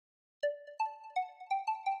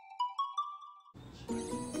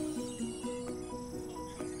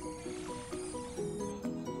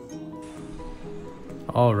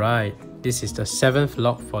Alright, this is the 7th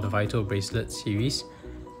log for the Vital Bracelet series.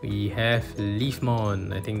 We have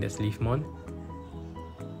Leafmon, I think that's Leafmon.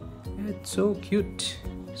 It's so cute.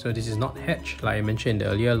 So this is not hatched like I mentioned in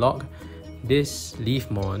the earlier log. This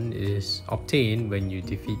Leafmon is obtained when you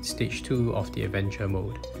defeat stage 2 of the adventure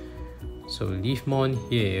mode. So Leafmon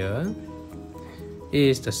here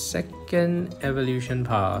is the second evolution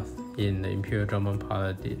path in the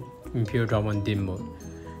Imperialdramon Dim mode.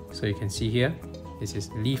 So you can see here, this is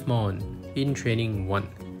Leafmon in Training 1.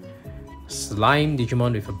 Slime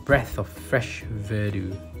Digimon with a breath of fresh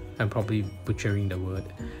verdure. I'm probably butchering the word.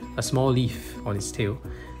 A small leaf on its tail.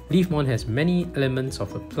 Leafmon has many elements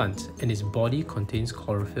of a plant and its body contains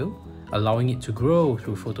chlorophyll, allowing it to grow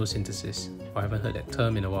through photosynthesis. I haven't heard that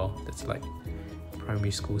term in a while. That's like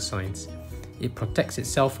primary school science. It protects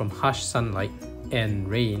itself from harsh sunlight and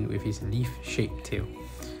rain with its leaf-shaped tail.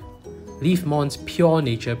 Leafmon's pure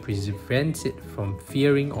nature prevents it from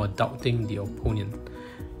fearing or doubting the opponent.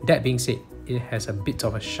 That being said, it has a bit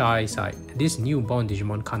of a shy side. This newborn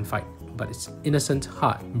Digimon can't fight, but its innocent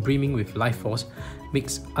heart, brimming with life force,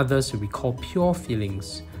 makes others recall pure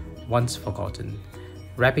feelings once forgotten,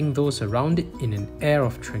 wrapping those around it in an air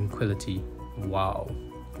of tranquility. Wow,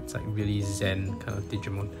 it's like really zen kind of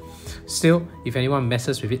Digimon. Still, if anyone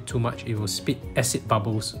messes with it too much, it will spit acid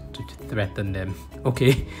bubbles to threaten them.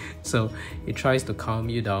 Okay, so it tries to calm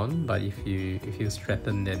you down, but if you feel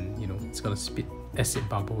threatened, then you know it's gonna spit acid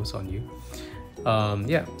bubbles on you.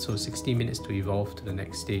 Yeah, so 60 minutes to evolve to the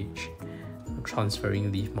next stage,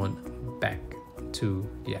 transferring Leafmon back to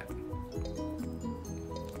the app.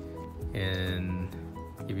 And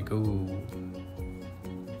here we go.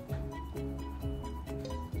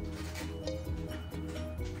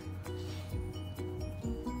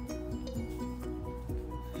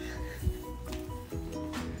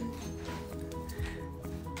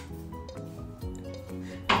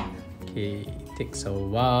 Okay, it takes a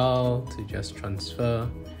while to just transfer.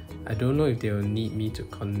 I don't know if they will need me to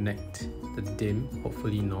connect the Dim,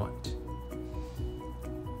 hopefully not.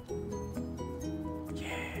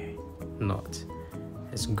 Yeah, not.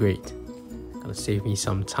 That's great. Gonna save me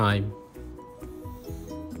some time.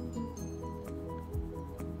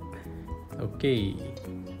 Okay,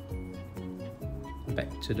 back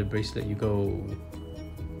to the bracelet you go.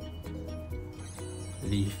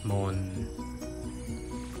 Leafmon.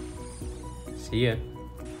 See ya.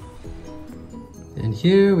 And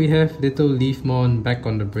here we have little Leafmon back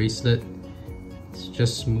on the bracelet. It's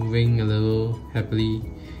just moving a little happily,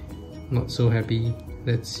 not so happy.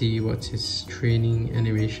 Let's see what his training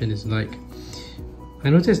animation is like. I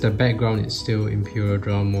noticed the background is still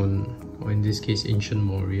Imperialdramon, or in this case Ancient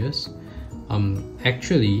Warriors.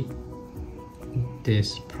 Actually,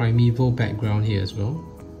 there's Primeval background here as well.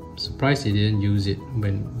 I'm surprised they didn't use it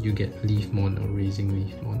when you get Leafmon or Raising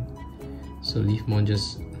Leafmon. So Leafmon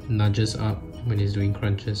just nudges up when he's doing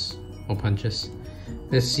crunches or punches.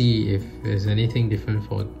 Let's see if there's anything different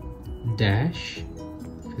for dash,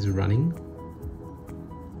 if he's running.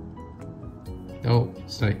 Oh,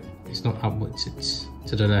 it's like, it's not upwards, it's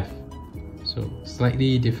to the left. So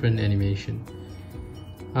slightly different animation.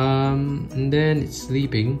 And then it's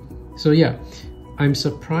sleeping. So yeah, I'm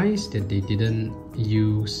surprised that they didn't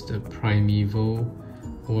use the Primeval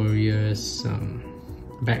Warriors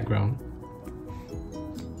background,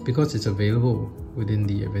 because it's available within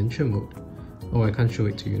the adventure mode. Oh, I can't show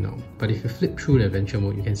it to you now, but if you flip through the adventure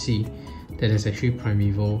mode, you can see that there's actually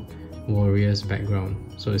Primeval Warriors background.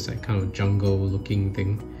 So it's like kind of jungle looking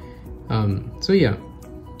thing. So yeah,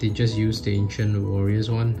 they just use the Ancient Warriors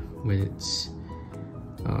one when it's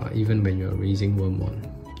even when you're raising Wormmon.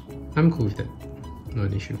 I'm cool with that, not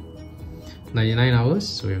an issue. 99 hours,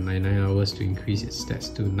 so we have 99 hours to increase its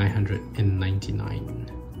stats to 999.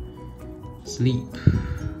 Sleep.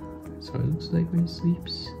 So it looks like when it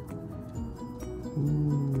sleeps.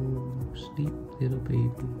 Ooh, sleep, little baby.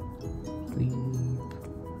 Sleep.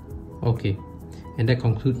 Okay, and that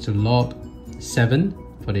concludes the log 7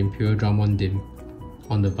 for the Imperialdramon Dim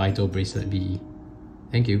on the Vital Bracelet BE.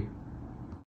 Thank you.